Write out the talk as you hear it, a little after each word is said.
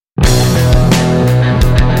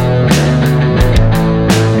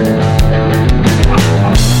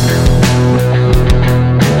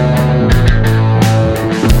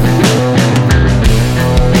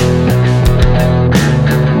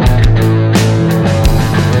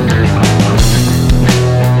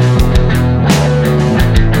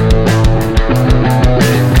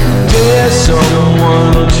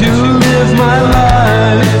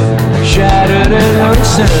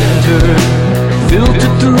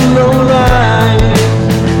low light,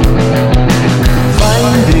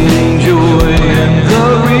 finding joy in the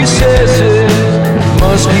recesses.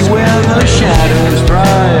 Musky where the shadows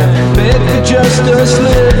bright, beg for just a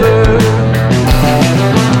sliver.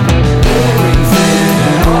 Wearing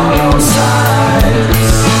thin on all sides,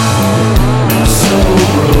 so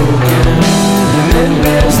broken, and then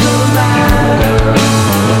there's the matter,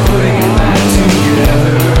 putting it back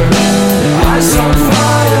together. Eyes on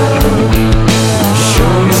fire,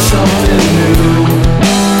 show me something new,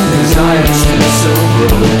 'cause I am still so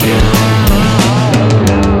broken.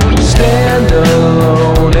 Stand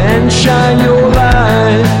alone and shine your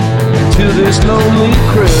light to this lonely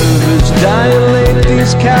crevice. Dilate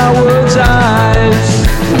these cowards' eyes.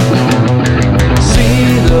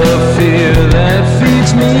 See the fear that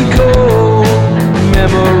feeds me cold.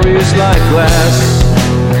 Memories like glass.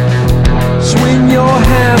 Swing your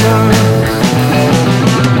hammer.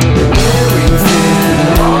 Wearing thin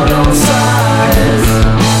on all sides,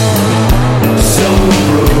 so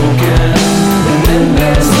broken. And then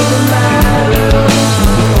there's the matter,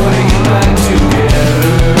 putting it back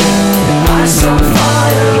together. Eyes on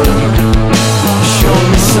fire, show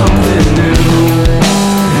me something new,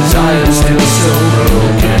 'cause I am still so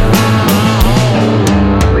broken.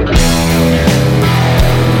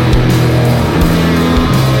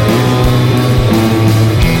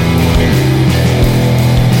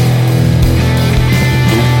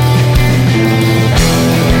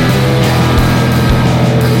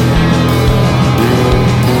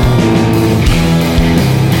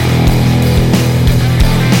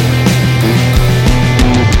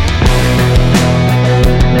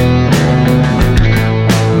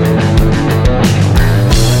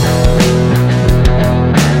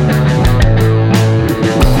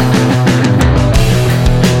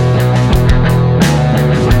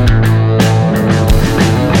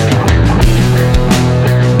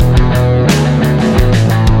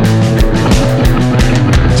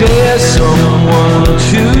 Dare someone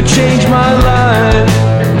to change my life.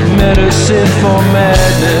 Medicine for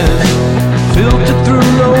madness, filtered through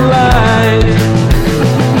low light.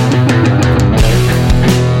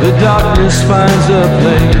 The darkness finds a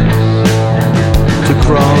place to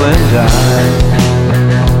crawl and die.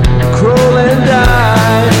 Crawl and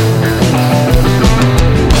die.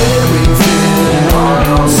 Wearing thin on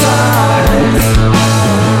all sides,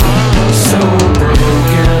 so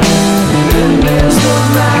broken. And there's no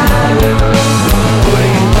matter,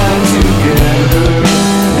 putting it back together.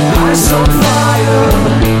 Eyes on fire,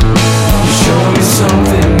 show me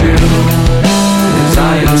something new, 'cause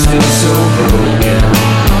I am still so broken.